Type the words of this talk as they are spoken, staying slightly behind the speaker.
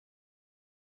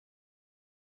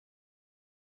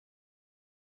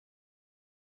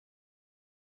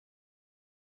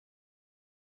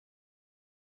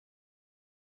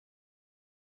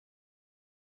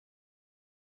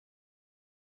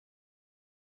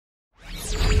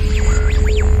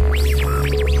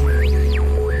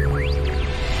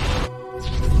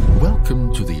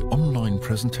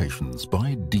presentations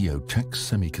by Diotec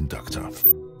Semiconductor.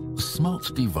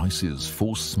 Smart devices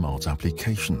for smart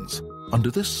applications. Under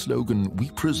this slogan, we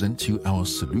present you our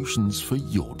solutions for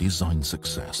your design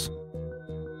success.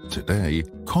 Today,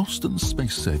 cost and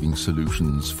space-saving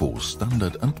solutions for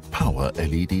standard and power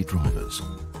LED drivers.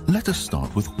 Let us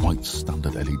start with white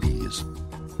standard LEDs.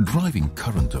 Driving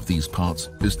current of these parts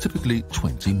is typically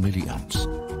 20 milliamps.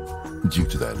 Due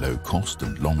to their low cost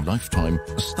and long lifetime,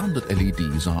 standard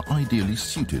LEDs are ideally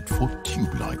suited for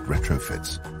tube-like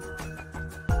retrofits.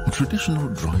 Traditional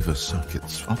driver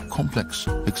circuits are complex,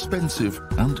 expensive,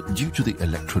 and due to the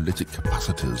electrolytic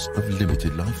capacitors of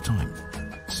limited lifetime.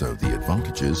 So the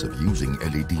advantages of using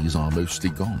LEDs are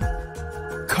mostly gone.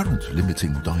 Current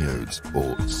limiting diodes,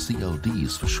 or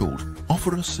CLDs for short,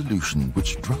 offer a solution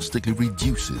which drastically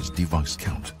reduces device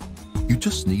count. You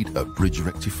just need a bridge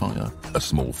rectifier, a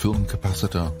small film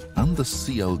capacitor, and the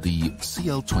CLD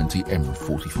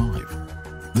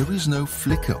CL20M45. There is no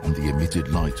flicker on the emitted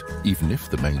light, even if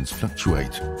the mains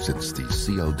fluctuate, since the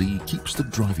CLD keeps the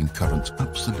driving current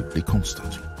absolutely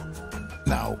constant.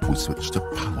 Now we switch to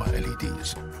power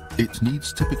LEDs. It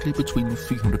needs typically between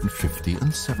 350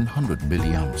 and 700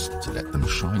 milliamps to let them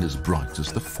shine as bright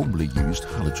as the formerly used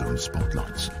halogen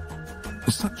spotlights.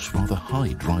 Such rather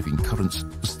high driving currents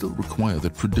still require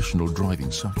the traditional driving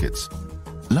circuits.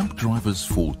 Lamp drivers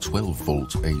for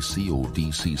 12-volt AC or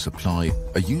DC supply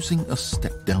are using a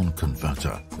step-down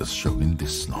converter, as shown in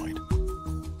this slide.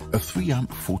 A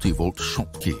 3-amp 40-volt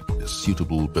Schottky is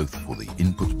suitable both for the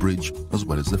input bridge as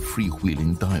well as the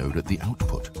freewheeling diode at the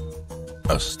output.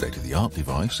 A state-of-the-art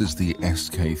device is the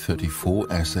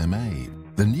SK34 SMA.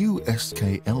 The new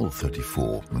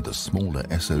SKL34 and the smaller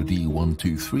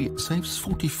SOD123 saves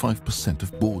 45%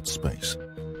 of board space.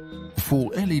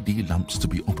 For LED lamps to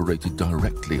be operated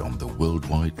directly on the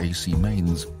worldwide AC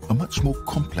mains, a much more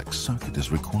complex circuit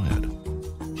is required.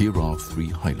 Here are 3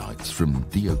 highlights from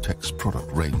Diotec's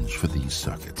product range for these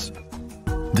circuits.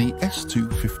 The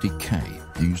S250K,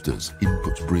 used as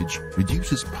input bridge,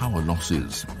 reduces power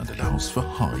losses and allows for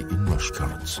high inrush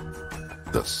currents.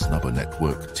 The Snubber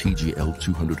Network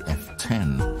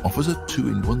TGL200F10 offers a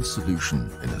 2-in-1 solution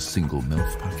in a single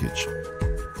Melf package.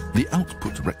 The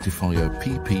output rectifier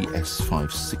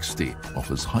PPS560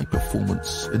 offers high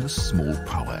performance in a small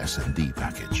power SMD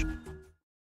package.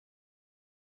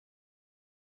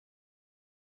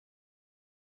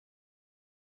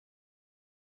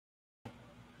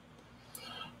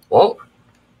 Well,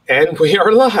 and we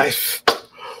are live.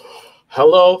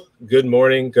 Hello, good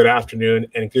morning, good afternoon,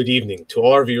 and good evening to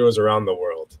all our viewers around the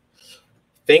world.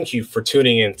 Thank you for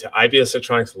tuning in to IBS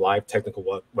Electronics live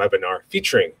technical webinar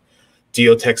featuring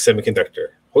Diotec Semiconductor,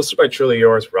 hosted by truly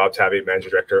yours, Rob Tabby, Manager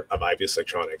Director of IBS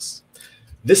Electronics.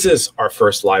 This is our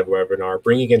first live webinar,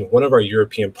 bringing in one of our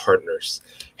European partners,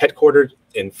 headquartered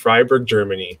in Freiburg,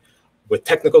 Germany, with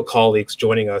technical colleagues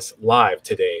joining us live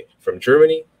today from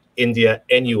Germany, India,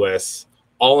 and US,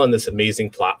 all on this amazing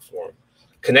platform,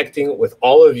 connecting with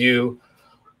all of you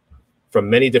from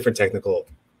many different technical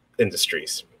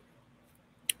industries.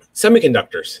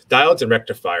 Semiconductors, diodes, and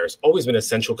rectifiers always been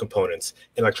essential components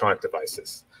in electronic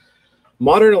devices.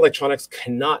 Modern electronics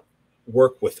cannot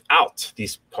work without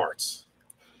these parts.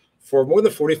 For more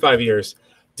than 45 years,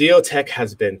 Diotec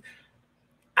has been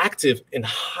active in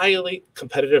highly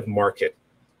competitive market.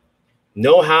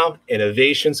 Know-how,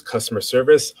 innovations, customer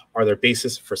service are their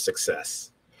basis for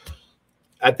success.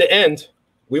 At the end,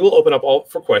 we will open up all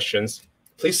for questions.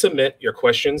 Please submit your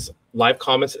questions, live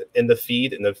comments in the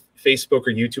feed, in the Facebook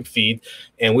or YouTube feed,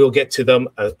 and we'll get to them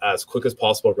as quick as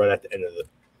possible right at the end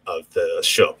of the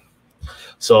show.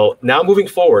 So now moving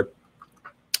forward,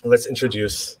 let's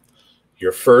introduce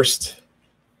your first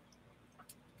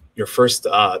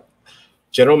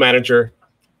general manager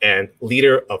and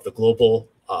leader of the global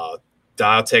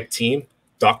Diotec team,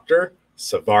 Dr.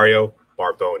 Salvario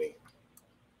Barboni.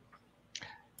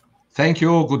 Thank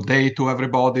you. Good day to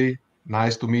everybody.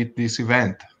 Nice to meet this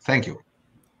event. Thank you.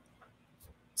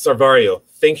 Salvario,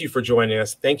 thank you for joining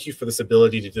us. Thank you for this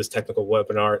ability to do this technical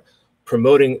webinar,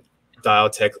 promoting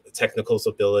Diotec technical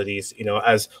abilities. You know,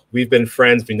 as we've been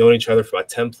friends, we've known each other for about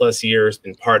 10 plus years,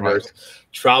 been partners, right.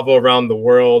 Travel around the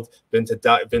world, been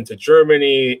to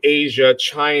Germany, Asia,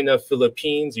 China,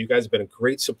 Philippines. You guys have been a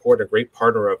great support, a great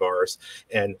partner of ours.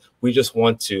 And we just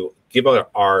want to give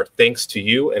our thanks to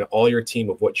you and all your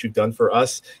team of what you've done for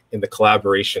us in the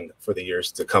collaboration for the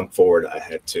years to come forward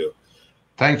ahead too.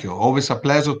 Thank you. Always a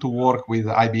pleasure to work with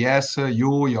IBS.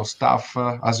 Your staff,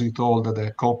 as you told, the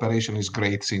cooperation is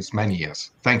great since many years.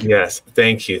 Thank you. Yes,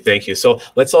 thank you, thank you. So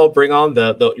let's all bring on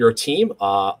your team.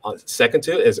 Second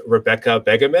to is Rebecca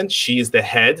Begeman. She's the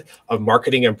head of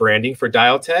marketing and branding for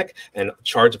Diotec and in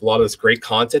charge of a lot of this great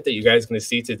content that you guys are going to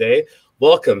see today.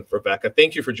 Welcome, Rebecca.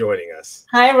 Thank you for joining us.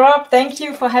 Hi, Rob. Thank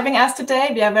you for having us today.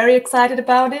 We are very excited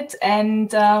about it.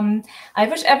 And I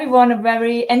wish everyone a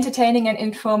very entertaining and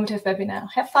informative webinar.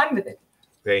 Have fun with it.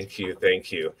 Thank you.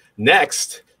 Thank you.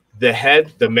 Next,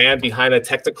 the man behind the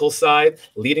technical side,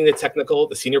 leading the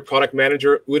senior product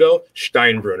manager, Udo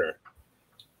Steinbrunner.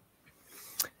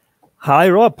 Hi,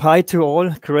 Rob. Hi to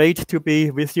all. Great to be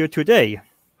with you today.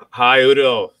 Hi,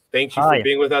 Udo. Thank you for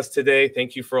being with us today.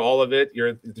 Thank you for all of it.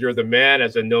 You're the man,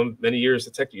 as I've known many years.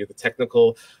 You're the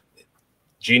technical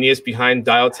genius behind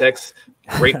Diotec's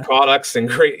great products and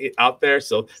great out there.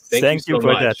 So thank you so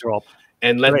much. For that, Rob.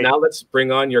 And now let's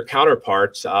bring on your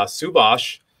counterpart,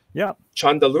 Subhash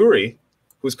Chandaluri,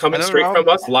 who's coming straight from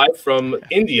us, live from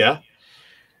India.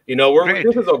 You know,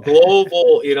 this is a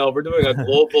global, we're doing a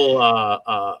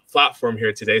global platform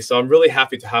here today. So I'm really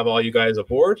happy to have all you guys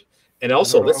aboard. And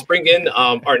also, let's bring in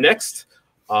our next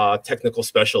technical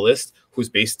specialist, who's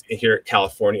based here at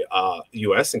California,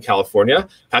 US in California,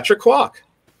 Patrick Kwok.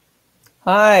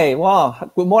 Hi,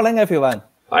 wow, good morning, everyone.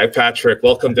 Hi, Patrick.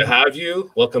 Welcome to have you.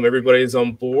 Welcome, everybody who's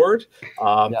on board.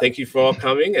 Thank you for all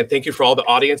coming, and thank you for all the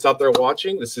audience out there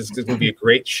watching. This is going to be a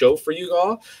great show for you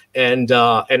all. And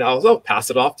I'll pass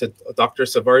it off to Dr.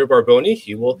 Savario Barboni.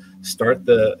 He will start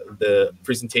the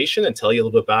presentation and tell you a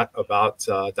little bit about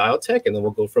Diotec, and then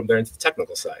we'll go from there into the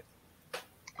technical side.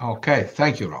 Okay,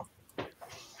 thank you, Rob.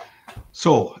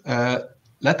 So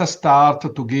let us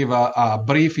start to give a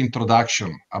brief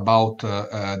introduction about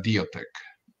Diotec.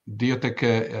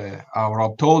 Diotec,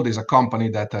 Rob told, is a company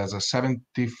that has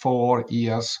 74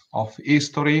 years of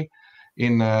history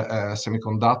in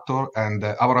semiconductor, and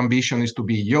our ambition is to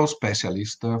be your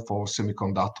specialist for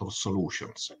semiconductor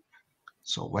solutions.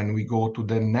 So when we go to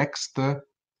the next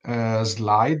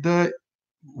slide,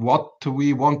 what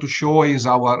we want to show is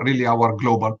our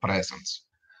global presence.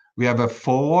 We have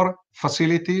 4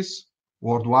 facilities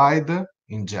worldwide: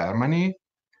 in Germany,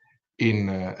 in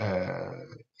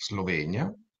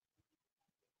Slovenia,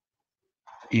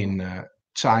 in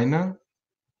China,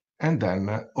 and then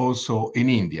also in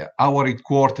India. Our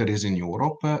headquarters is in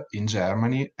Europe, in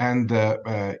Germany, and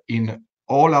in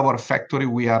all our factory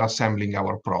we are assembling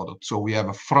our product. So we have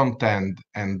a front end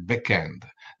and back end.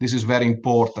 This is very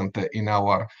important in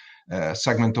our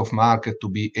segment of market, to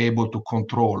be able to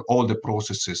control all the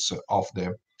processes of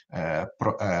the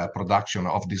production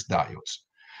of these diodes.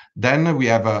 Then we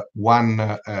have one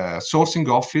sourcing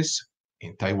office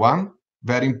in Taiwan.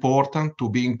 Very important to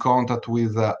be in contact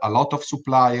with a lot of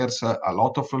suppliers. A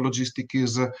lot of logistics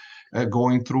is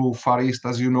going through Far East,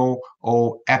 as you know,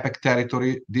 or APEC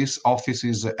territory. This office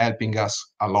is helping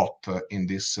us a lot in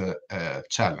this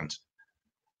challenge.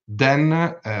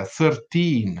 Then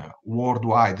 13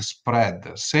 worldwide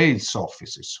spread sales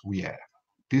offices we have.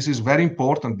 This is very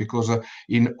important because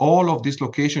in all of this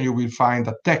location you will find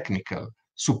a technical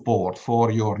support for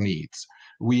your needs.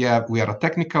 We are a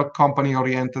technical company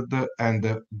oriented,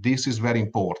 and this is very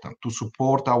important to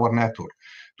support our network,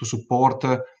 to support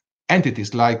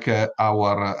entities like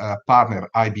our partner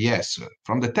IBS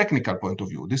from the technical point of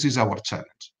view. This is our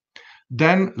challenge.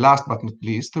 Then last but not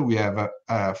least, we have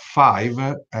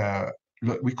 5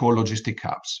 we call logistic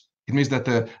hubs. It means that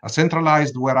a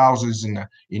centralized warehouse is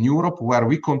in Europe, where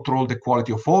we control the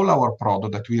quality of all our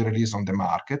product that we release on the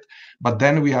market, but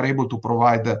then we are able to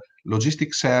provide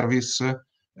logistic service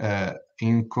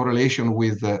in correlation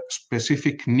with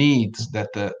specific needs that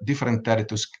different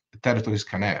territories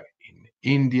can have, in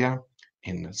India,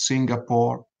 in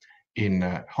Singapore, in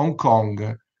Hong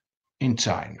Kong, in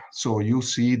China. So you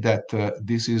see that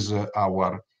this is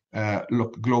our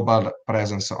global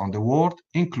presence on the world,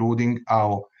 including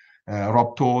our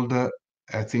Rob told,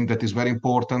 I think that is very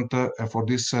important for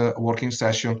this working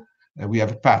session. We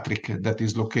have Patrick that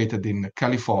is located in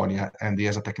California, and he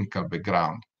has a technical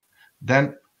background.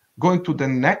 Then going to the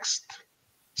next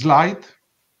slide,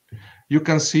 you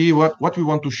can see what we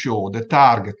want to show, the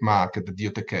target market that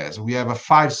Diotec has. We have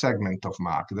 5 segments of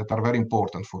market that are very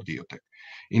important for Diotec.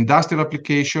 Industrial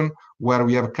application, where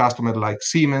we have customers like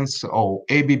Siemens or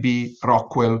ABB,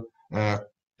 Rockwell,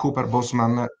 Cooper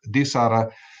Bosman. These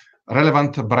are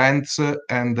relevant brands,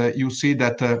 and you see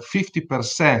that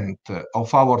 50%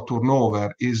 of our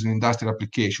turnover is in industrial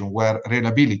application, where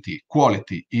reliability,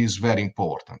 quality is very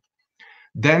important.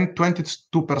 Then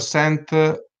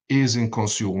 22% is in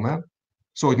consumer.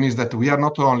 So it means that we are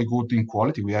not only good in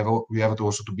quality, we have to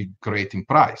also to be great in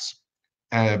price.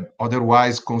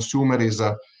 Otherwise, consumer is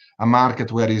a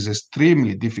market where it is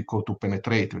extremely difficult to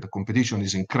penetrate. The competition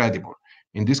is incredible.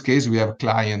 In this case, we have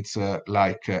clients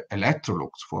like Electrolux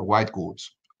for white goods,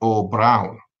 or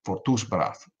Braun for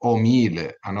toothbrush, or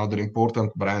Miele, another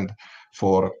important brand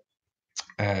for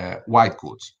white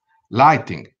goods.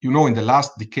 Lighting, you know, in the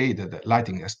last decade, the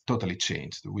lighting has totally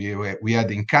changed. We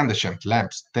had incandescent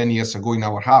lamps 10 years ago in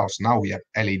our house. Now we have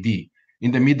LED.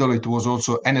 In the middle, it was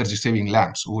also energy-saving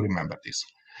lamps. Who remember this?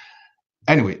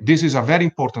 Anyway, this is a very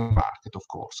important market, of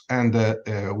course. And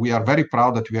we are very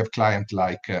proud that we have clients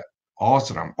like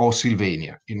Osram or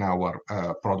Sylvania in our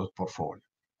product portfolio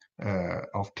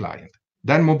of clients.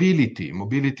 Then mobility.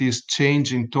 Mobility is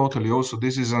changing totally. Also,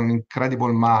 this is an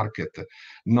incredible market.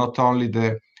 Not only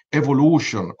the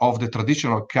evolution of the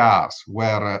traditional cars,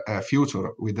 where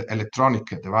future with electronic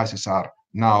devices are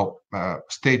now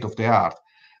state of the art,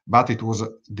 but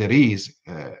there is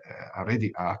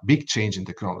already a big change in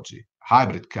technology.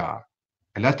 Hybrid car,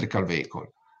 electrical vehicle.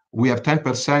 We have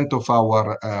 10% of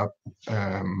our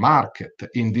market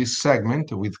in this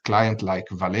segment with clients like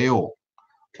Valeo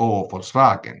or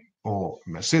Volkswagen or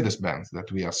Mercedes-Benz that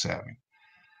we are serving.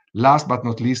 Last but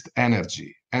not least,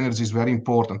 energy. Energy is very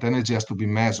important. Energy has to be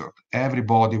measured.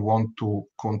 Everybody wants to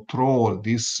control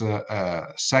this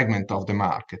segment of the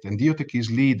market. And Diotec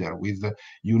is leader with a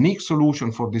unique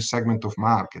solution for this segment of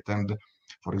market. And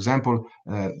for example,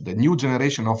 the new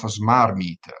generation of smart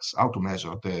meters, how to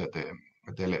measure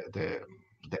the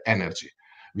energy.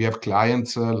 We have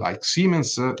clients like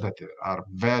Siemens that are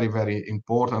very, very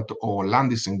important, or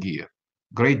Landis+Gyr,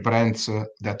 great brands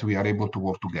that we are able to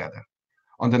work together.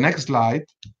 On the next slide,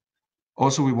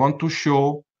 also we want to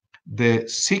show the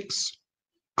 6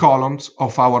 columns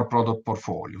of our product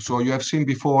portfolio. So you have seen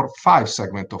before 5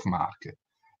 segments of market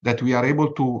that we are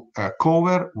able to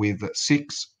cover with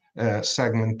 6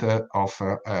 segments of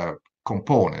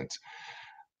components.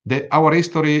 Our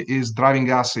history is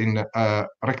driving us in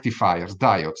rectifiers,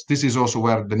 diodes. This is also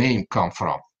where the name comes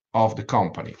from of the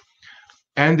company.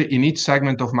 And in each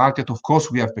segment of market, of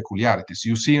course, we have peculiarities.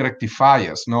 You see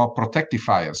rectifiers, no,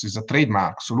 protectifiers is a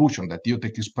trademark solution that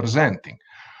Diotec is presenting.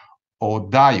 Or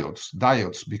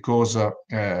diodes, because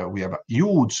we have a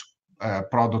huge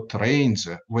product range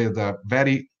with a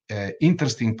very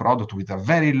interesting product with a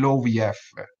very low VF,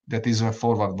 that is a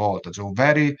forward voltage, or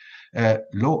very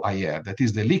low IR, that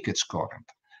is the leakage current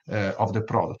of the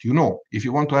product. You know, if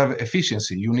you want to have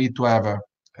efficiency, you need to have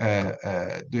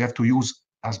you have to use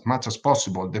as much as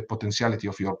possible the potentiality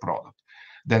of your product.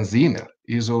 Then Zener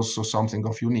is also something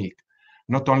of unique.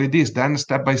 Not only this, then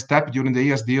step by step during the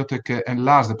years, Diotec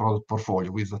enlarged the product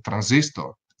portfolio with the transistor.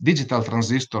 Digital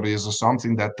transistor is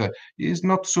something that is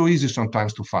not so easy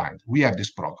sometimes to find. We have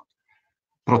this product.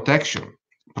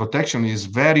 Protection is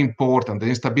very important. The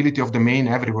instability of the main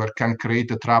everywhere can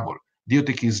create a trouble.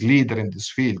 Diotec is leader in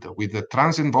this field with the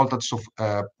transient voltage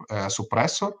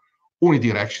suppressor,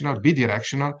 unidirectional,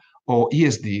 bidirectional, or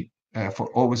ESD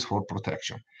always for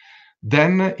protection.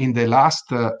 Then in the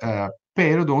last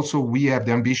period also we have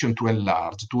the ambition to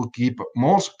enlarge, to keep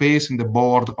more space in the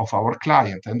board of our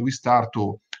client, and we start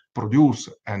to produce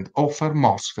and offer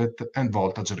MOSFET and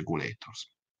voltage regulators.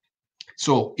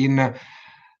 So in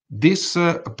this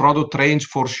product range,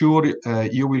 for sure,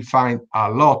 you will find a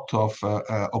lot of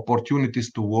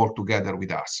opportunities to work together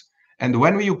with us. And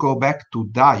when you go back to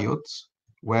diodes,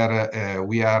 where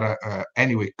we are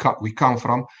we come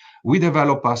from, we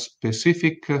develop a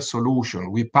specific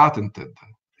solution. We patented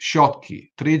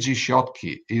Schottky, 3G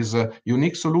Schottky is a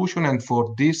unique solution, and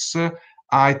for this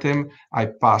item, I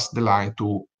pass the line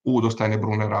to Udo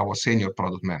Steine-Brunner, our senior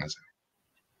product manager.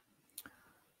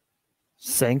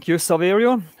 Thank you,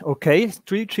 Saverio. Okay,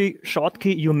 3G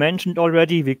Schottky, you mentioned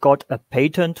already, we got a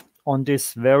patent on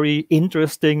this very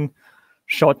interesting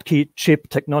Schottky chip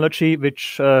technology,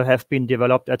 which have been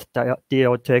developed at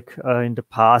Diotec in the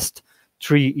past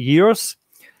 3 years.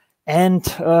 And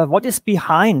what is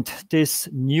behind this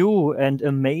new and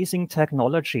amazing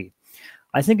technology?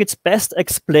 I think it's best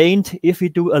explained if we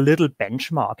do a little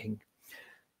benchmarking.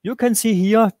 You can see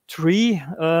here 3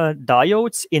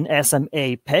 diodes in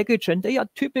SMA package, and they are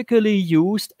typically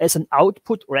used as an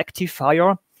output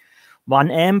rectifier.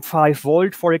 1 amp, 5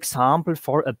 volt, for example,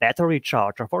 for a battery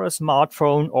charger, for a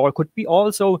smartphone, or could be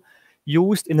also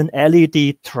used in an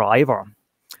LED driver.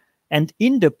 And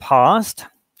in the past,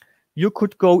 you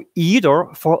could go either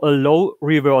for a low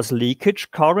reverse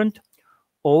leakage current,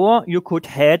 or you could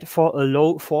head for a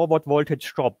low forward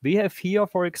voltage drop. We have here,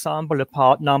 for example, a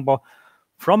part number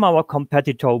from our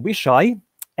competitor Vishay,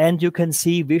 and you can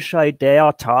see Vishay,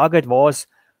 their target was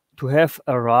to have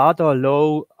a rather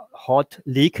low hot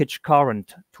leakage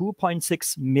current,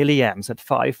 2.6 milliamps at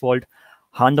 5 volt,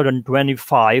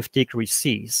 125 degrees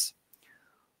C.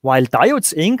 While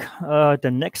Diodes Inc.,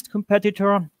 the next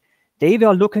competitor, they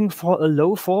were looking for a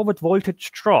low forward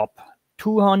voltage drop,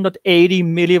 280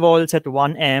 millivolts at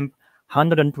 1 amp,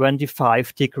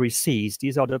 125 degrees C.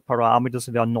 These are the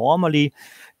parameters where normally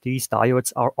these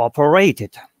diodes are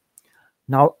operated.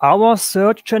 Now, our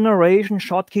third generation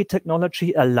Schottky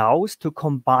technology allows to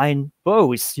combine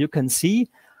both. You can see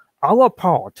our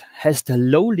part has the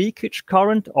low leakage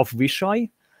current of Vishay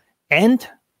and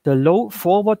the low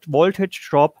forward voltage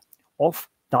drop of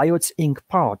Diodes Inc.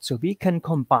 part. So we can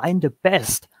combine the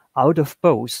best out of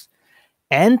both.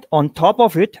 And on top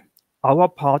of it, our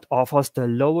part offers the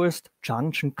lowest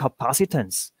junction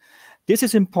capacitance. This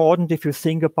is important if you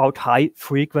think about high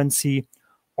frequency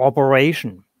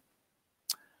operation.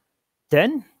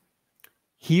 Then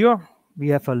here we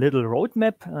have a little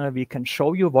roadmap. We can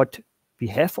show you what we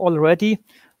have already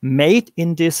made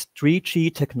in this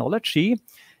 3G technology.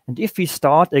 And if we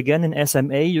start again in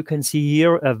SMA, you can see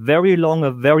here a very long,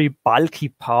 a very bulky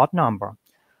part number.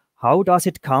 How does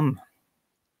it come?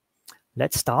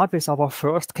 Let's start with our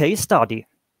first case study.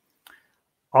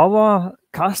 Our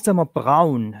customer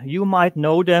Braun, you might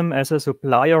know them as a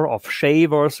supplier of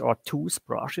shavers or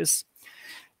toothbrushes.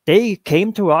 They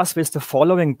came to us with the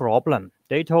following problem.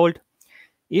 They told,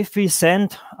 if we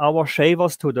send our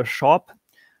shavers to the shop,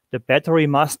 the battery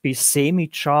must be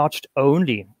semi-charged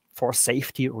only for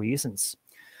safety reasons.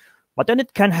 But then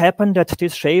it can happen that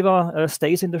this shaver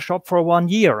stays in the shop for 1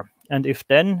 year. And if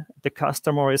then the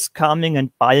customer is coming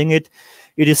and buying it,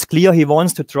 it is clear he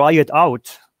wants to try it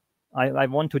out. I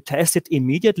want to test it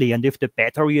immediately. And if the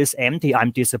battery is empty, I'm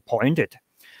disappointed.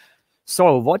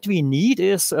 So what we need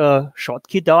is a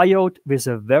Schottky diode with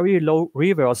a very low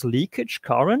reverse leakage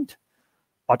current,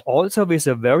 but also with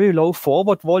a very low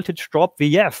forward voltage drop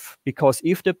VF, because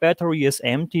if the battery is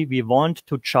empty, we want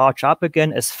to charge up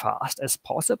again as fast as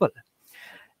possible.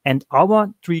 And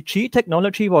our 3G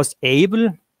technology was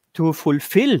able to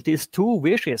fulfill these two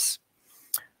wishes.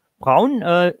 Braun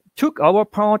took our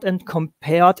part and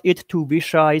compared it to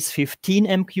Vishay's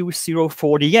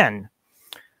 15MQ040N.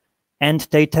 And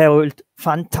they told,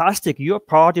 fantastic, your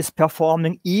part is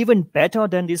performing even better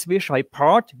than this Vishay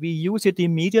part. We use it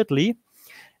immediately.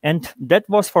 And that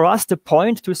was for us the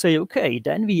point to say, okay,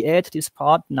 then we add this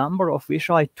part number of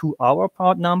Vishay to our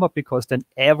part number, because then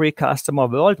every customer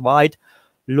worldwide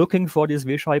looking for this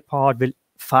Vishay part will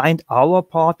find our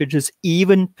part, which is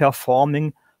even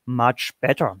performing much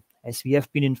better, as we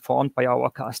have been informed by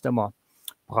our customer,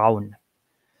 Braun.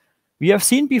 We have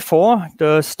seen before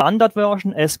the standard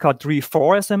version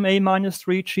SK34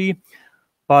 SMA-3G,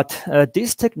 but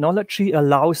this technology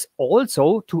allows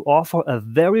also to offer a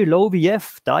very low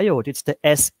VF diode. It's the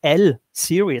SL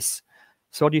series,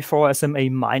 34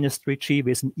 SMA-3G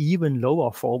with an even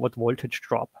lower forward voltage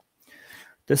drop.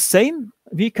 The same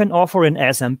we can offer in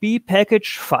SMB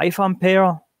package, 5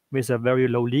 ampere with a very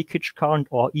low leakage current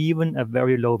or even a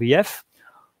very low VF.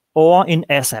 Or in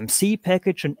SMC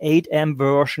package, an 8 amp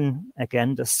version,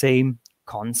 again, the same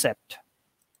concept.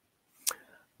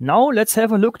 Now let's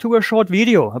have a look to a short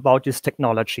video about this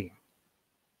technology.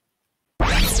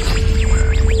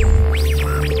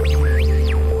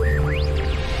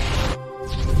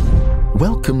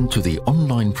 Welcome to the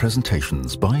online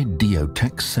presentations by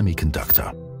Diotec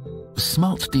Semiconductor.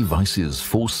 Smart devices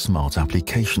for smart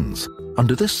applications.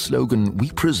 Under this slogan,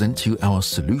 we present you our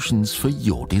solutions for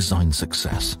your design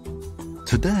success.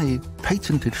 Today,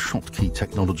 patented Schottky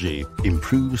technology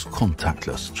improves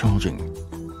contactless charging.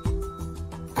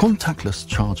 Contactless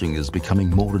charging is becoming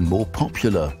more and more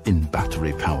popular in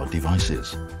battery-powered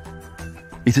devices.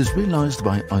 It is realized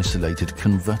by isolated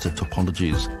converter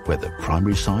topologies, where the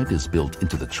primary side is built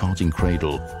into the charging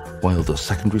cradle, while the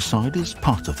secondary side is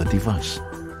part of the device.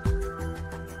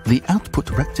 The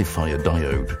output rectifier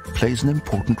diode plays an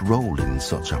important role in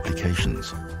such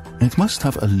applications. It must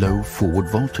have a low forward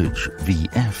voltage,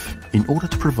 VF, in order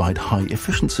to provide high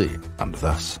efficiency and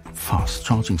thus fast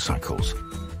charging cycles.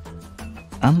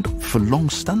 And for long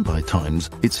standby times,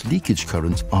 its leakage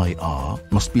current, IR,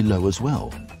 must be low as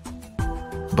well.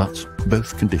 But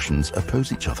both conditions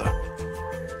oppose each other.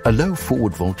 A low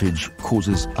forward voltage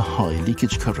causes a high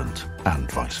leakage current, and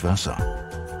vice versa.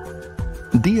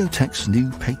 Diotec's new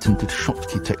patented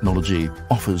Schottky technology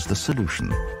offers the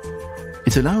solution.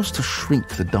 It allows to shrink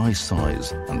the die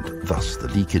size and thus the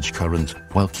leakage current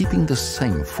while keeping the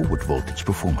same forward voltage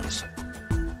performance.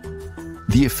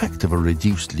 The effect of a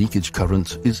reduced leakage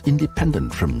current is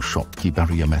independent from Schottky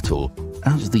barrier metal,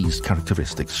 as these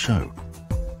characteristics show.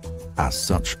 As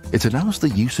such, it allows the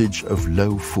usage of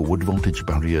low forward voltage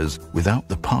barriers without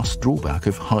the past drawback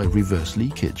of high reverse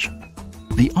leakage.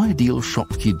 The ideal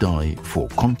Schottky die for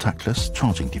contactless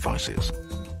charging devices.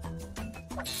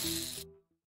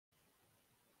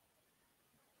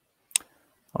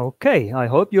 Okay, I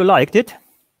hope you liked it.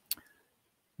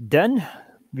 Then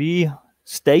we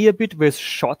stay a bit with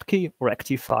Schottky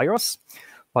rectifiers,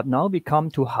 but now we come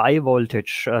to high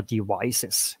voltage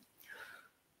devices.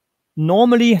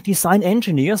 Normally, design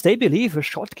engineers, they believe a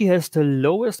Schottky has the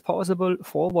lowest possible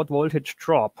forward voltage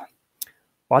drop,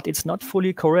 but it's not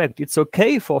fully correct. It's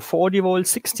okay for 40 volt,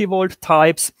 60 volt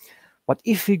types, but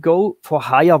if we go for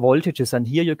higher voltages, and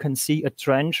here you can see a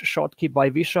trench Schottky by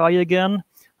Vishay again,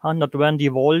 120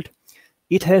 volt,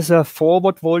 it has a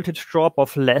forward voltage drop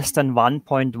of less than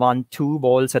 1.12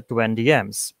 volts at 20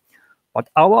 amps. But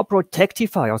our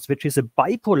protectifiers, which is a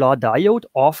bipolar diode,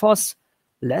 offers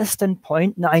less than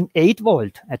 0.98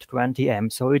 volt at 20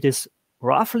 amps. So it is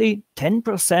roughly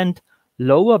 10%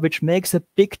 lower, which makes a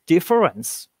big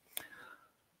difference.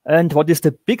 And what is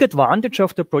the big advantage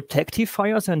of the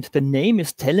protectifiers? And the name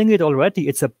is telling it already.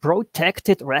 It's a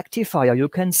protected rectifier. You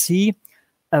can see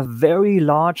a very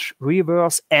large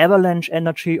reverse avalanche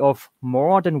energy of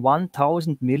more than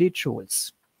 1000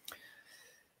 millijoules.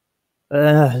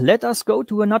 Let us go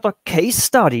to another case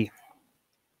study.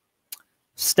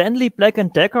 Stanley Black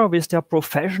Decker with their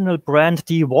professional brand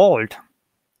DeWalt.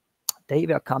 They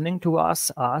were coming to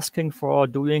us asking for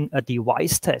doing a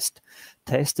device test,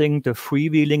 testing the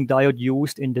freewheeling diode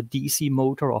used in the DC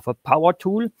motor of a power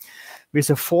tool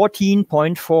with a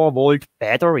 14.4 volt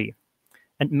battery.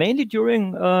 And mainly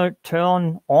during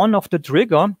turn on of the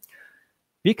trigger,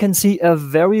 we can see a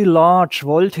very large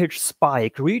voltage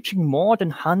spike reaching more than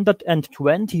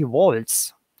 120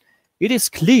 volts. It is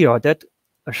clear that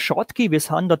a Schottky with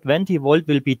 120 volt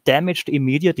will be damaged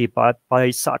immediately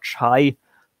by such high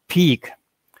peak.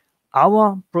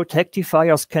 Our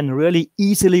protectifiers can really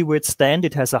easily withstand.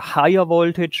 It has a higher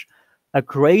voltage, a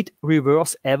great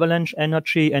reverse avalanche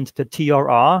energy, and the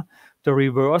TRR, the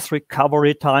reverse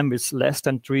recovery time, is less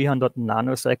than 300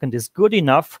 nanoseconds, is good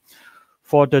enough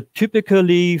for the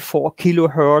typically 4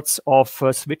 kilohertz of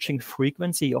switching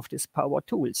frequency of these power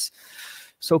tools.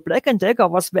 So Black & Decker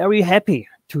was very happy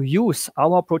to use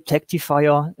our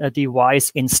protectifier device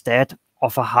instead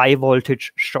of a high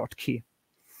voltage Schottky.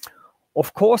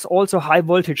 Of course, also high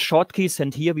voltage Schottkys,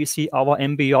 and here we see our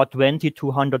MBR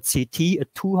 2200 CT, a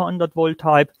 200 volt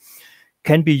type,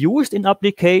 can be used in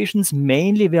applications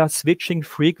mainly where switching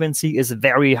frequency is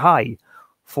very high.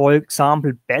 For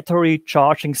example, battery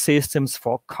charging systems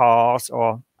for cars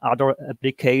or other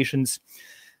applications.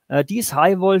 These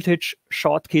high voltage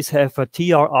Schottkys have a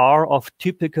TRR of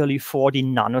typically 40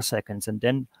 nanoseconds. And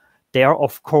then there,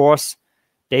 of course,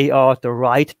 they are the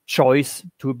right choice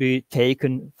to be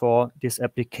taken for these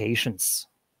applications.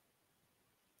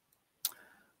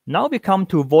 Now we come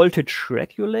to voltage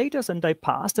regulators, and I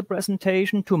pass the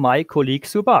presentation to my colleague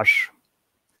Subhash.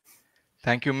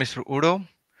 Thank you, Mr. Udo.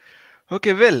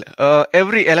 Okay, well,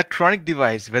 every electronic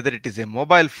device, whether it is a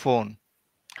mobile phone,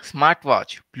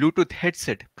 smartwatch, Bluetooth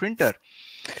headset, printer,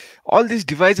 all these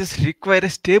devices require a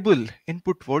stable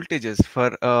input voltages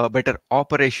for better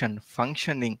operation,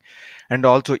 functioning, and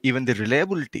also even the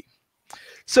reliability.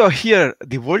 So here,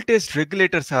 the voltage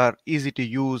regulators are easy to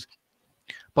use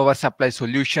power supply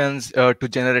solutions to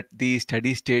generate the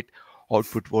steady state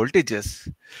output voltages.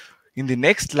 In the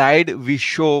next slide, we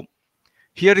show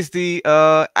here is the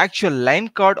actual line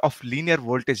card of linear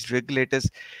voltage regulators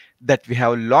that we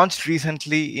have launched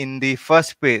recently in the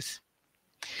first phase.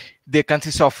 They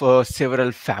consist of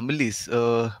several families.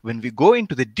 When we go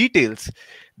into the details,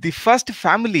 the first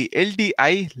family,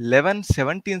 LDI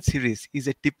 1117 series, is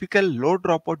a typical low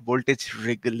dropout voltage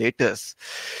regulators.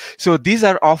 So these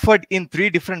are offered in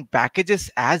 3 different packages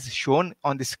as shown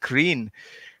on the screen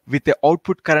with the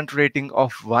output current rating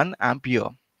of 1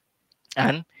 ampere.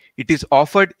 And it is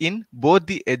offered in both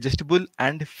the adjustable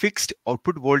and fixed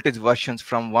output voltage versions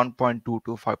from 1.2 to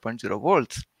 5.0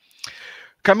 volts.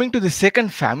 Coming to the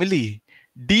second family,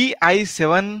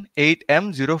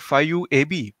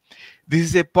 DI78M05UAB. This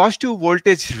is a positive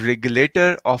voltage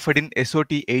regulator offered in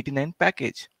SOT89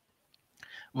 package.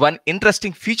 One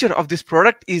interesting feature of this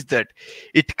product is that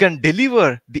it can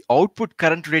deliver the output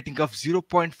current rating of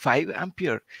 0.5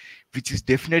 ampere, which is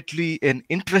definitely an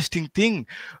interesting thing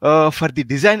for the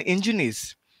design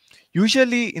engineers.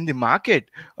 Usually in the market,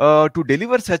 to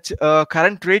deliver such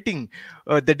current rating,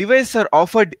 the devices are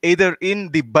offered either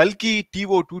in the bulky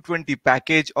TO220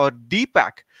 package or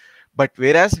D-pack. But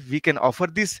whereas we can offer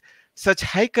this such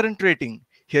high current rating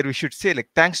here we should say, like,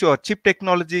 thanks to our chip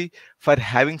technology for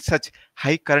having such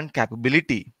high current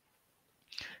capability.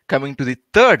 Coming to the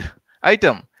third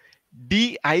item,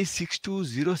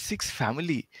 DI6206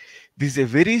 family. This is a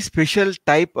very special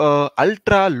type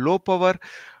ultra low power,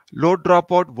 low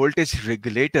dropout voltage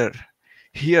regulator.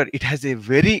 Here it has a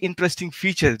very interesting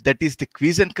feature, that is the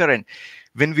quiescent current.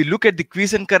 When we look at the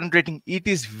quiescent current rating, it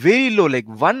is very low, like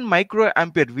 1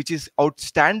 microampere, which is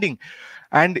outstanding,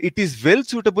 and it is well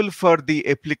suitable for the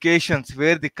applications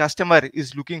where the customer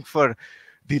is looking for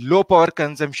the low power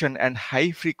consumption and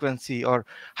high frequency or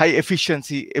high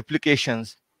efficiency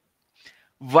applications.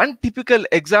 One typical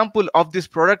example of this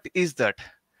product is that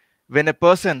when a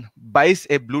person buys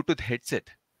a Bluetooth headset,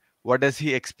 what does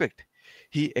he expect?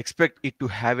 He expects it to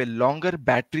have a longer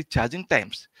battery charging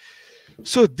times.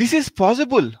 So this is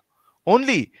possible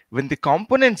only when the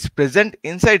components present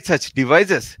inside such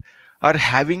devices are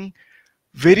having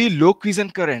very low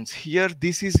quiescent currents. Here,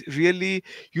 this is really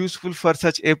useful for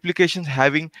such applications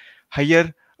having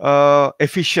higher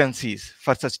efficiencies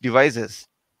for such devices.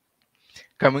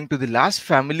 Coming to the last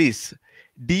families,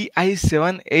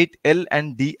 DI78L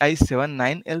and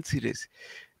DI79L series.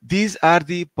 These are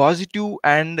the positive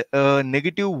and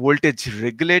negative voltage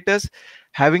regulators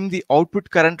having the output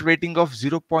current rating of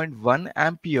 0.1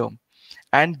 ampere.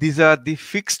 And these are the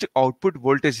fixed output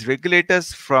voltage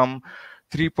regulators from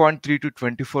 3.3 to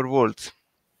 24 volts.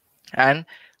 And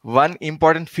one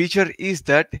important feature is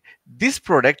that this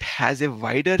product has a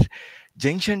wider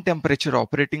junction temperature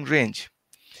operating range.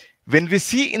 When we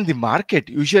see in the market,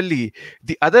 usually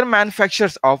the other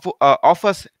manufacturers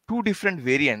offers two different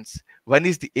variants. One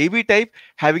is the AB type,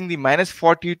 having the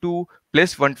 -42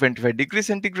 plus 125 degrees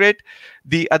centigrade.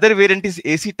 The other variant is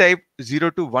AC type, 0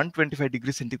 to 125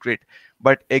 degrees centigrade.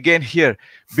 But again here,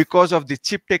 because of the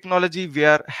chip technology, we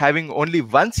are having only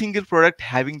one single product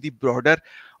having the broader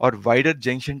or wider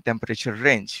junction temperature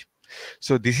range.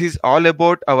 So this is all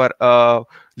about our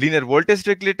linear voltage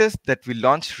regulators that we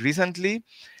launched recently.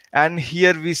 And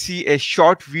here we see a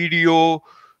short video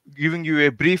giving you a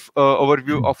brief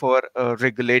overview of our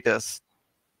regulators.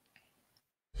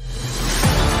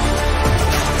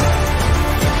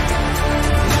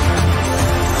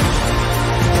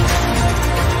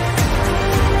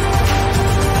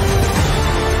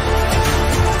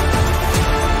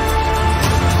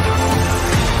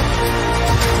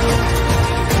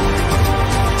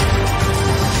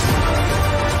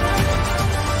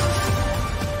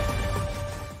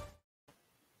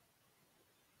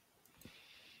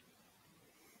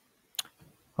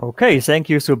 Okay, thank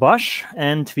you, Subhash.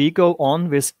 And we go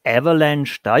on with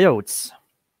Avalanche Diodes.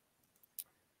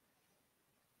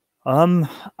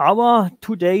 Our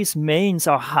today's mains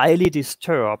are highly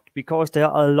disturbed because there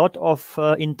are a lot of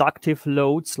inductive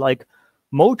loads like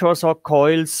motors or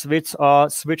coils which are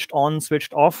switched on,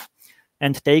 switched off,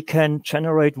 and they can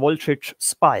generate voltage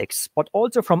spikes. But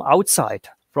also from outside,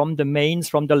 from the mains,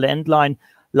 from the landline,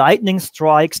 lightning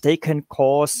strikes, they can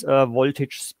cause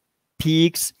voltage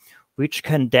peaks, which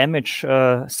can damage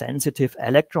sensitive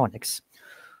electronics.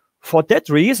 For that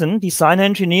reason, design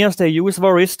engineers, they use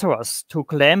varistors to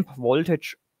clamp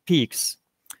voltage peaks.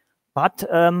 But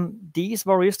these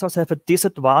varistors have a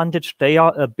disadvantage. They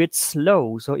are a bit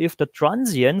slow. So if the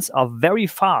transients are very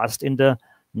fast in the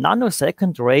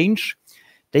nanosecond range,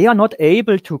 they are not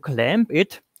able to clamp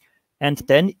it. And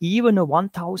then even a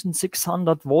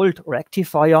 1600 volt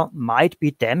rectifier might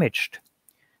be damaged.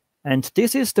 And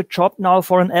this is the job now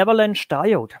for an avalanche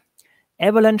diode.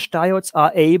 Avalanche diodes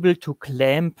are able to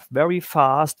clamp very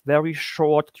fast, very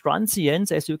short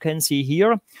transients, as you can see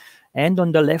here. And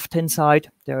on the left-hand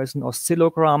side, there is an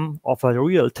oscillogram of a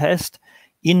real test.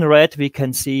 In red, we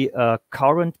can see a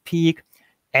current peak,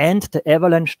 and the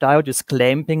avalanche diode is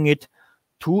clamping it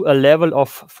to a level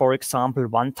of, for example,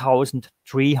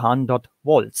 1300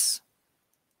 volts.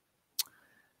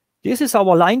 This is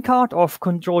our line card of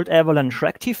controlled avalanche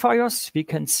rectifiers. We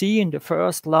can see in the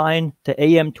first line the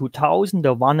AM2000,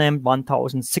 the 1amp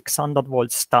 1600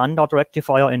 volt standard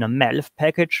rectifier in a Melf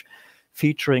package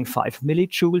featuring 5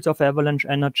 millijoules of avalanche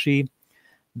energy.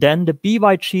 Then the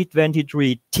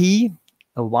BYG23T,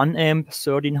 a 1amp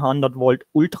 1300 volt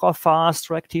ultra fast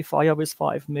rectifier with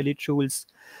 5 millijoules.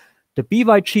 The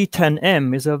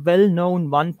BYG10M is a well-known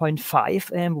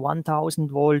 1.5 amp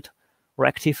 1000 volt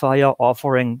rectifier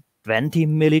offering 20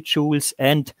 millijoules,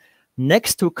 and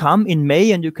next to come in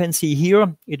May, and you can see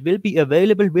here, it will be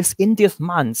available within this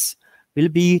month, will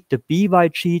be the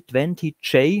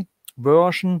BYG20J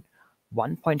version,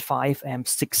 1.5 amp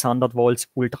 600 volts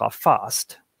ultra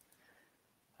fast.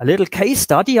 A little case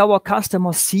study, our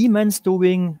customer Siemens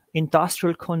doing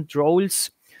industrial controls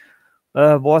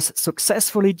was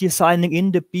successfully designing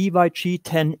in the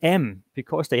BYG10M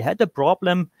because they had a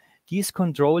problem. These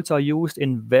controls are used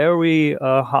in very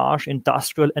harsh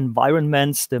industrial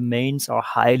environments. The mains are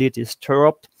highly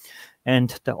disturbed,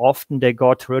 and often they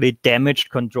got really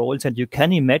damaged controls. And you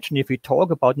can imagine, if we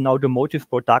talk about an automotive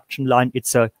production line,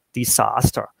 it's a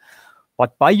disaster.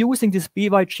 But by using this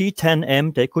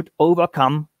BYG10M, they could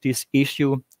overcome this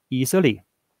issue easily.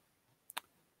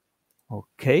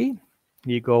 Okay,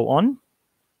 we go on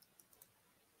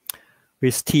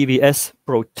with TVS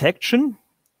protection.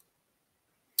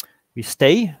 We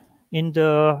stay in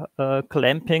the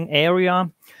clamping area.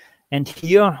 And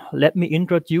here, let me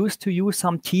introduce to you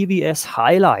some TVS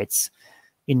highlights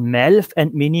in Melf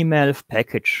and MiniMelf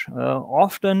package.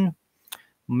 Often,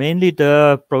 mainly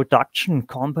the production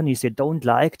companies, they don't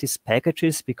like these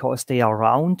packages because they are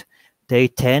round. They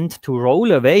tend to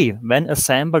roll away when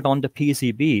assembled on the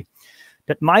PCB.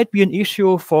 That might be an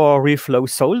issue for reflow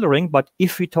soldering, but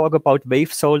if we talk about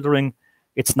wave soldering,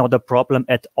 it's not a problem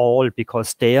at all,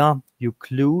 because there you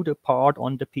glue the part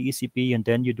on the PCB and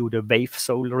then you do the wave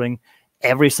soldering.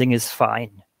 Everything is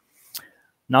fine.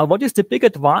 Now, what is the big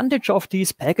advantage of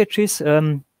these packages?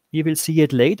 You will see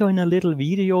it later in a little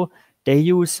video. They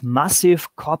use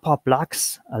massive copper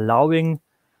plugs, allowing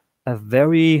a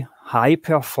very high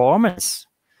performance.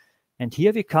 And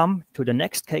here we come to the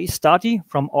next case study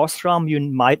from Osram. You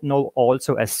might know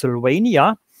also as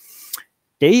Sylvania.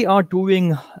 They are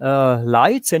doing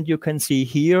lights, and you can see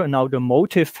here now the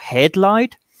motive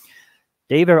headlight.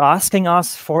 They were asking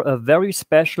us for a very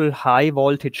special high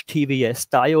voltage TVS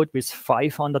diode with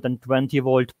 520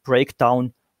 volt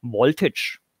breakdown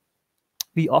voltage.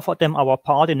 We offered them our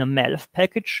part in a Melf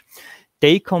package.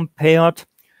 They compared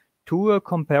to a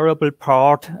comparable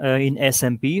part in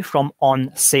SMB from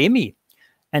onsemi.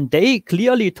 And they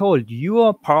clearly told,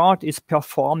 your part is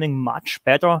performing much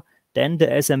better than the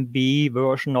SMB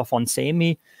version of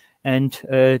onsemi. And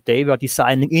they were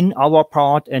designing in our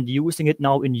part and using it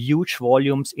now in huge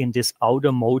volumes in this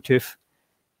automotive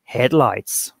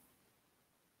headlights.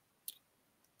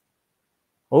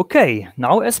 Okay,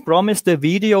 now as promised, the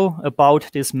video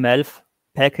about this Melf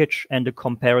package and the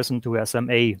comparison to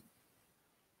SMA.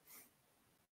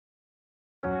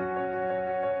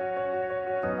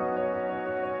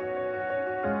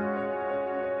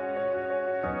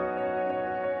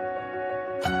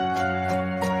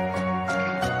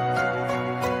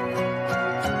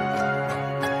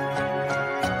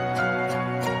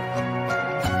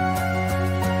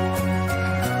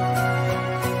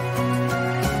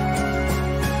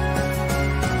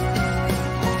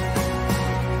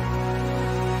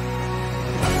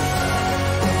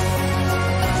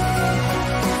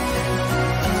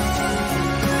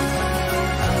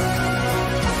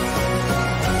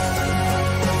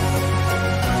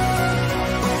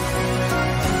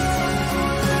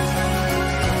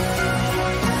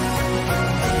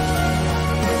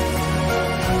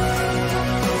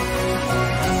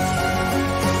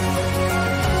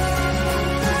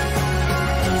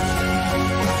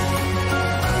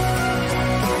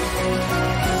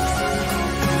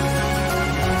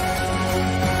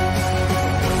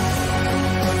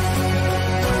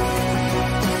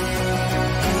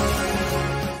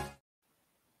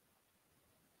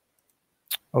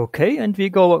 Okay, and we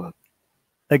go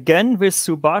again with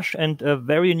Subhash and a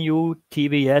very new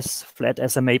TVS flat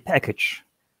SMA package.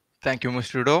 Thank you,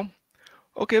 Mr. Udo.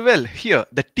 Okay, well, here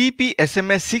the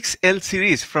TP-SMA6L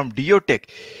series from Diotec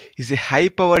is a high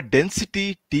power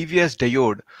density TVS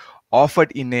diode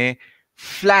offered in a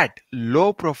flat,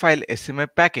 low profile SMA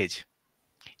package.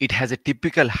 It has a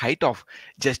typical height of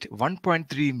just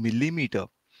 1.3 millimeter,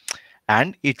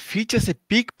 and it features a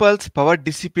peak pulse power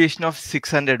dissipation of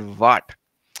 600 watt.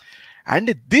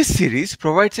 And this series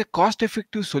provides a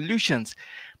cost-effective solutions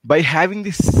by having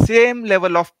the same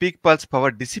level of peak pulse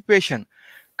power dissipation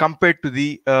compared to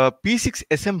the P6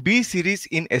 SMB series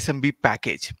in SMB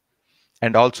package.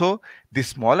 And also the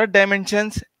smaller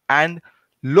dimensions and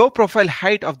low profile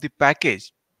height of the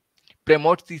package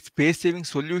promotes the space-saving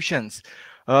solutions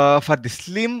for the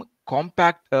slim,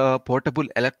 compact portable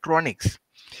electronics.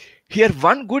 Here,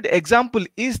 one good example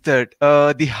is that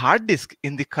the hard disk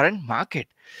in the current market,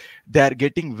 they are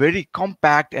getting very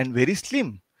compact and very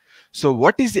slim. So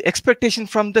what is the expectation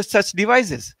from such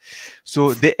devices?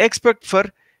 So they expect for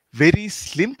very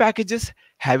slim packages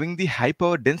having the high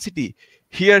power density.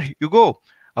 Here you go,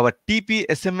 our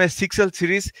TP-SMA6L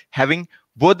series having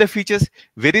both the features,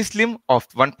 very slim of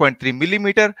 1.3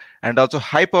 millimeter and also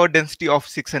high power density of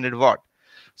 600 watt.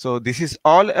 So this is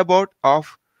all about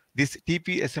of this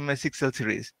TP-SMA6L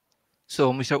series.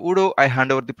 So Mr. Udo, I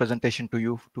hand over the presentation to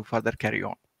you to further carry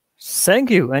on. Thank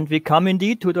you. And we come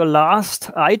indeed to the last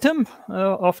item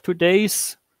of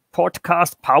today's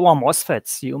podcast, power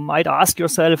MOSFETs. You might ask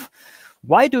yourself,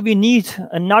 why do we need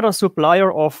another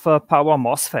supplier of power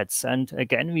MOSFETs? And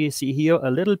again, we see here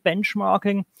a little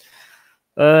benchmarking.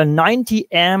 90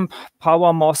 amp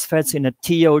power MOSFETs in a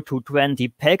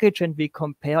TO220 package, and we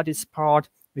compare this part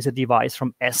with a device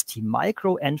from ST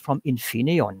Micro and from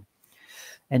Infineon.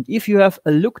 And if you have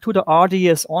a look to the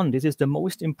RDS on, this is the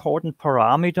most important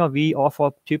parameter. We offer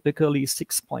typically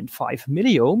 6.5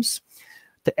 milliohms.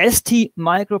 The ST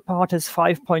Micro part has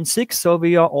 5.6, so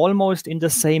we are almost in the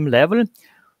same level.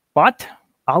 But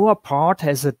our part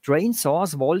has a drain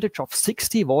source voltage of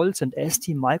 60 volts and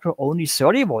ST Micro only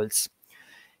 30 volts.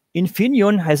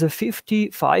 Infineon has a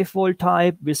 55 volt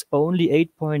type with only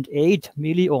 8.8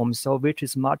 milliohms, so which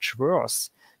is much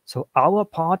worse. So our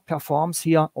part performs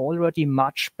here already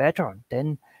much better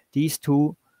than these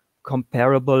two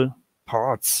comparable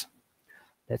parts.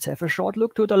 Let's have a short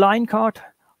look to the line card.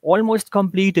 Almost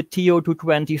complete the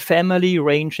TO220 family,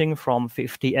 ranging from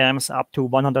 50 amps up to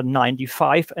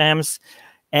 195 amps,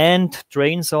 and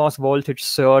drain source voltage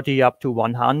 30 up to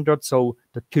 100, so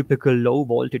the typical low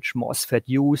voltage MOSFET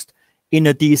used in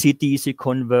a DC-DC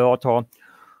converter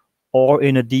or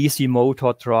in a DC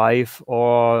motor drive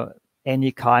or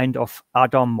any kind of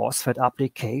other MOSFET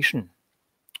application.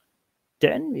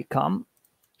 Then we come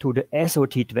to the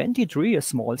SOT23, a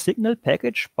small signal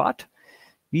package, but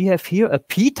we have here a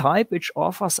P-type which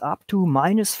offers up to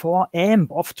 -4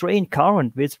 amp of drain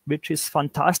current, which is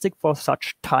fantastic for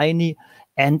such tiny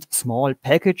and small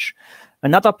package.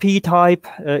 Another P-type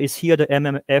is here the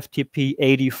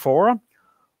MMFTP84,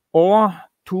 or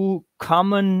two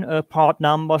common part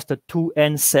numbers, the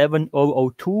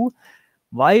 2N7002.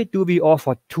 Why do we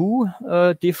offer two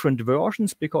different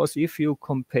versions? Because if you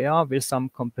compare with some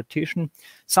competition,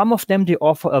 some of them, they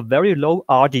offer a very low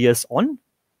RDS on.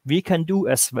 We can do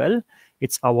as well.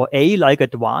 It's our A, like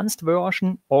advanced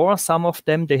version, or some of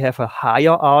them, they have a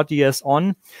higher RDS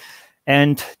on.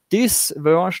 And this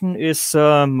version is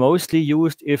mostly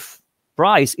used if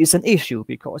price is an issue,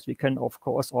 because we can, of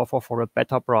course, offer for a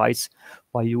better price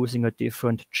by using a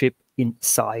different chip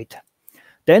inside.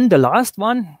 Then the last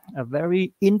one, a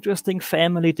very interesting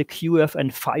family, the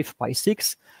QFN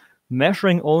 5x6,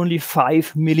 measuring only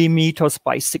 5 millimeters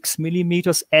by 6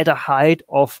 millimeters at a height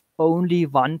of only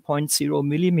 1.0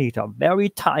 millimeter. Very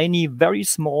tiny, very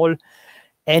small,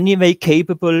 anyway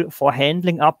capable for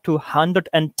handling up to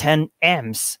 110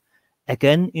 amps.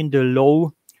 Again, in the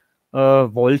low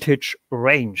voltage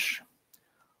range.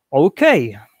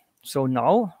 Okay, so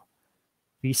now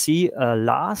we see a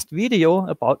last video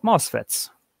about MOSFETs.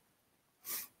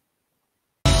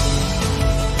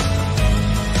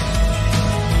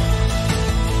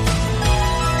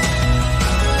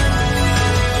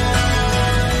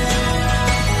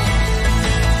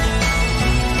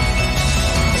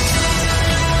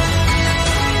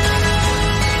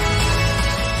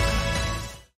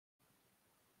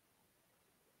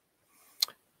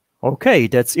 Okay,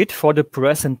 that's it for the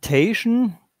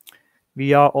presentation.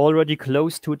 We are already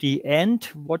close to the end.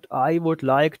 What I would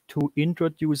like to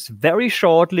introduce very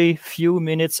shortly, few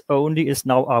minutes only, is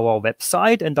now our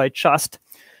website, and I just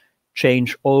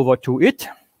change over to it.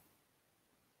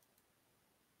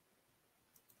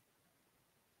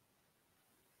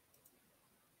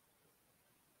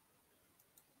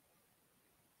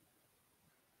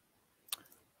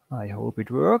 I hope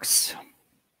it works.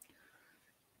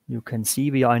 You can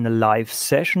see we are in a live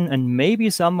session, and maybe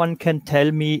someone can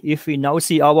tell me if we now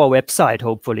see our website,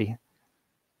 hopefully.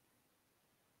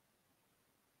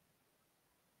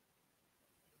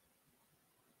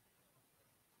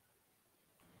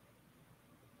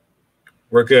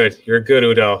 We're good. You're good,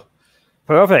 Udo.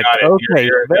 Perfect. Okay.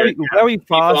 You're very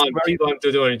fast. Keep on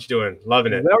doing what you're doing.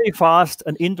 Loving it. Very fast.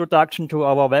 An introduction to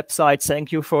our website.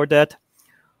 Thank you for that.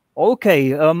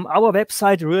 Okay, our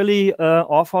website really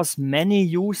offers many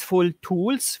useful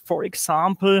tools. For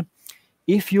example,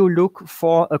 if you look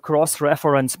for a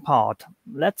cross-reference part,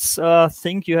 let's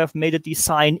think you have made a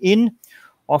design in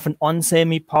of an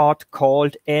onsemi part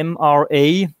called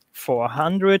MRA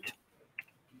 400.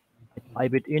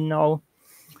 Type it in now,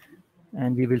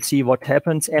 and we will see what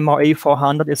happens. MRA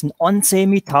 400 is an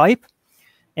onsemi type,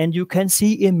 and you can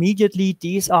see immediately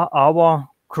these are our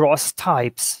cross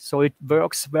types. So it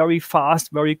works very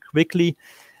fast, very quickly.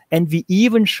 And we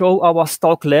even show our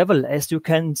stock level, as you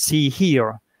can see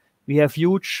here. We have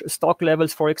huge stock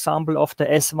levels, for example, of the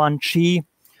S1G.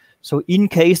 So in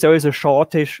case there is a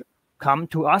shortage, come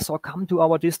to us or come to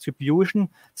our distribution.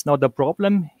 It's not a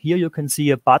problem. Here you can see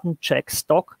a button, check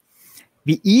stock.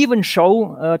 We even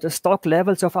show the stock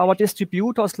levels of our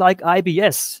distributors like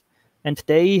IBS. and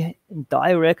they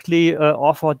directly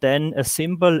offer then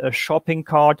a shopping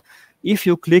cart. If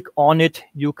you click on it,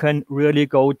 you can really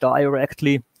go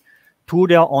directly to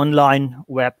their online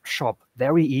web shop.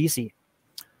 Very easy.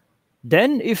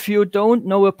 Then if you don't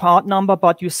know a part number,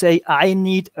 but you say, I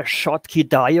need a Schottky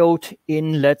diode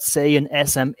in, let's say, an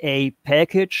SMA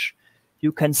package,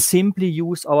 you can simply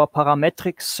use our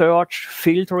parametric search,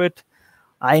 filter it.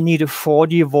 I need a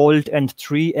 40 volt and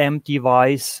 3 amp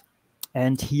device.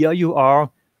 And here you are,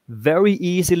 very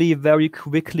easily, very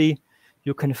quickly.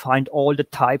 You can find all the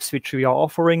types which we are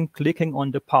offering. Clicking on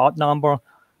the part number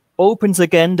opens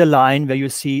again the line where you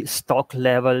see stock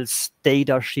levels,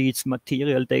 data sheets,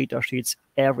 material data sheets,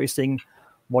 everything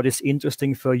what is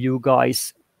interesting for you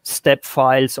guys, step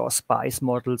files or SPICE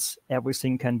models,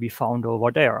 everything can be found over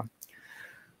there.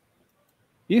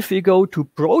 If we go to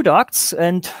products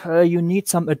and you need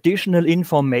some additional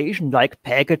information like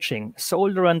packaging,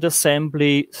 solder and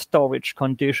assembly, storage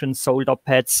conditions, solder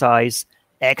pad size,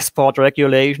 export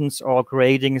regulations or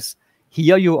gradings,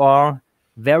 here you are.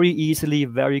 Very easily,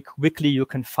 very quickly, you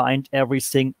can find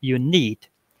everything you need.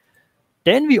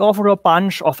 Then we offer a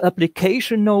bunch of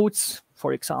application notes,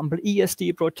 for example,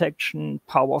 ESD protection,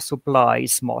 power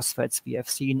supplies, MOSFETs we have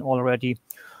seen already.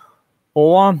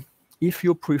 Or if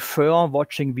you prefer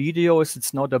watching videos,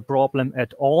 it's not a problem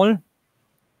at all.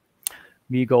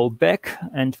 We go back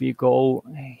and we go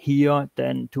here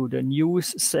then to the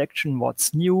news section,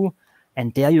 what's new.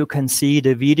 And there you can see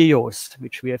the videos,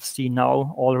 which we have seen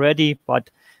now already, but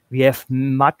we have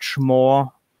much more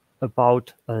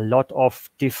about a lot of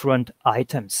different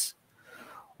items.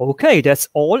 Okay, that's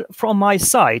all from my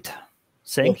side.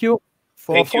 Thank you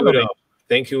for following. Udo.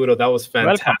 Thank you, Udo. That was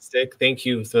fantastic. Welcome. Thank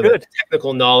you for the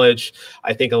technical knowledge.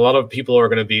 I think a lot of people are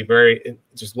going to be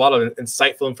just a lot of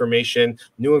insightful information,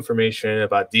 new information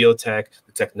about Diotec,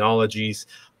 the technologies,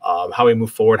 how we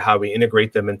move forward, how we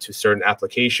integrate them into certain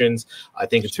applications. I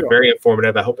think it's very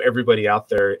informative. I hope everybody out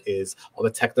there all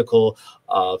the technical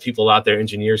people out there,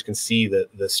 engineers, can see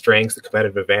the strengths, the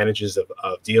competitive advantages of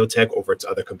Diotec over its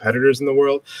other competitors in the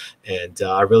world. And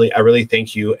I really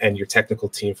thank you and your technical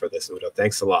team for this, Udo.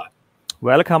 Thanks a lot.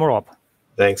 Welcome, Rob.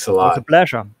 Thanks a lot. It's a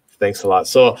pleasure. Thanks a lot.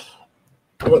 So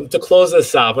to close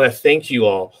this out, I want to thank you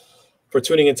all for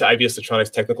tuning into IBS Electronics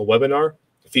technical webinar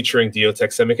featuring Diotec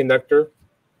Semiconductor.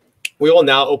 We will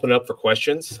now open up for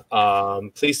questions.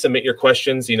 Please submit your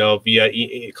questions,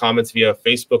 via comments via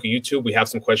Facebook or YouTube. We have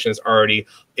some questions already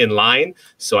in line,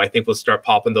 so I think we'll start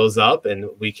popping those up, and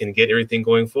we can get everything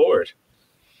going forward.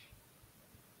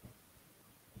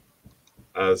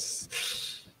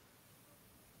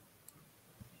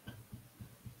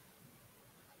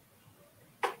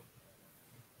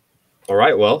 All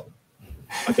right, well,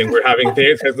 I think we're having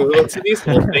difficulties.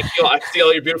 Well, thank you all. I see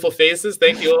all your beautiful faces.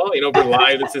 Thank you all. We're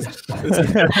live.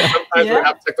 Sometimes we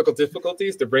have technical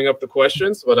difficulties to bring up the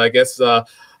questions, but I guess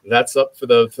that's up for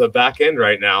the back end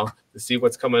right now to see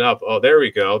what's coming up. Oh, there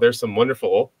we go. There's some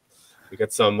wonderful. We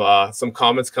got some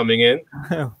comments coming in.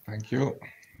 Thank you.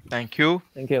 Thank you.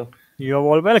 Thank you. You're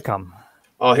all welcome.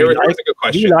 Oh, here's a good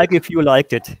question. We like if you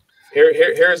liked it.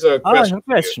 Here's a question.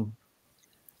 No question.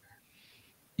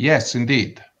 Yes,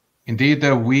 indeed. Indeed,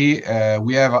 we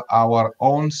have our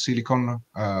own silicon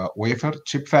wafer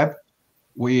chip fab.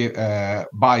 We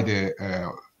buy the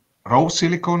raw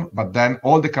silicon, but then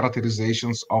all the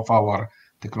characterizations of our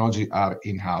technology are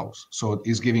in-house. So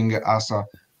it's giving us a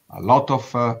lot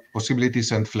of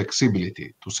possibilities and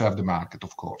flexibility to serve the market,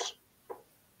 of course.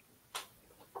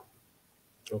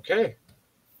 Okay.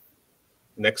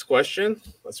 Next question.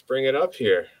 Let's bring it up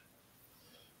here.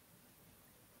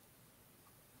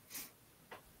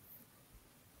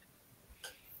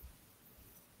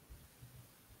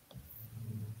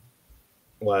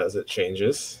 Well, as it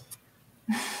changes.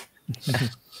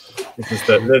 This is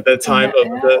the time of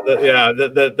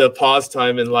the pause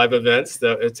time in live events.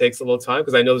 That it takes a little time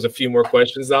because I know there's a few more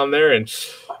questions down there, and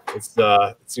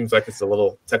it seems like it's a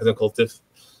little technical.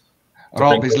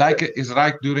 Rob, it's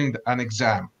like during an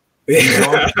exam. We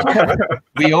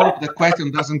hope the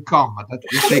question doesn't come, but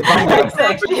if they come,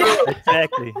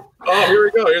 exactly. Oh, here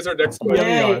we go. Here's our next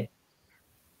question.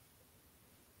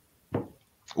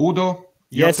 Udo.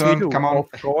 Yes, we do. Come on.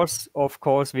 Of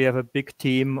course, we have a big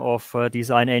team of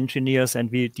design engineers, and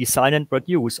we design and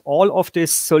produce all of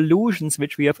these solutions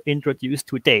which we have introduced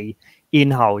today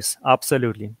in-house.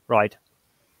 Absolutely, right.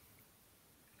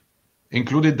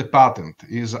 Included the patent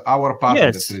is our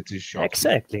patent. Yes, that is short.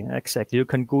 Exactly. You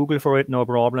can Google for it, no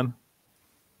problem.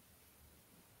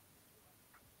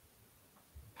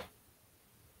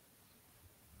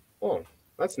 Oh,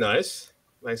 that's nice.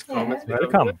 Nice comments.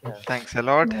 Welcome. Thanks a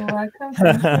lot. You're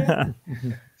welcome.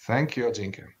 Thank you,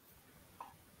 Jinke.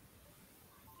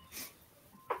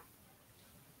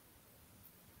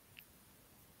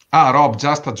 Ah, Rob,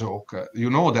 just a joke. You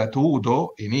know that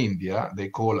Udo in India, they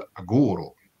call a guru.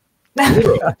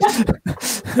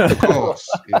 Of course,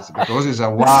 it's because he's a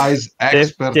wise,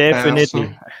 expert definitely,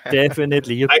 person.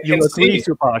 Definitely. You agree,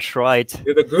 Subhash, right?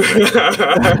 You're the guru.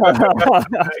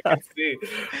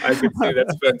 I can see.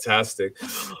 That's fantastic.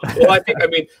 Well, I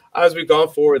mean, as we've gone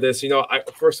forward this,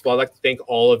 first of all, I'd like to thank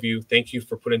all of you. Thank you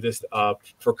for putting this,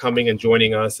 for coming and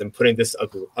joining us and putting this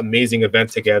amazing event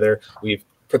together. We've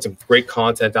put some great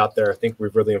content out there. I think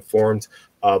we've really informed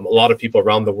a lot of people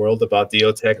around the world about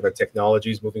Diotec and our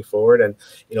technologies moving forward. And,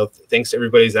 thanks to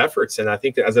everybody's efforts. And I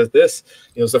think that as of this,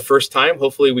 it's the first time.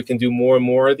 Hopefully we can do more and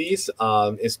more of these,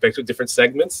 especially different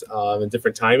segments and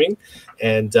different timing.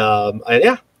 And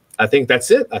yeah, I think that's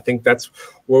it. I think that's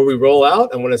where we roll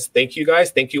out. I want to thank you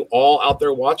guys. Thank you all out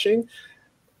there watching.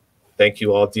 Thank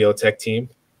you all, Diotec team.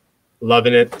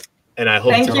 Loving it. And I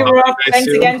hope Thank you, Rob. Thanks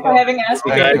again for having us.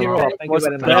 Thank you, Rob. Thank you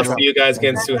very much. I'll see you guys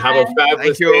again soon. Have a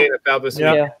fabulous day and a fabulous week.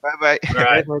 Bye-bye. All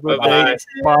right.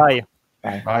 Bye.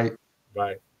 Bye. Bye.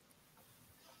 Bye.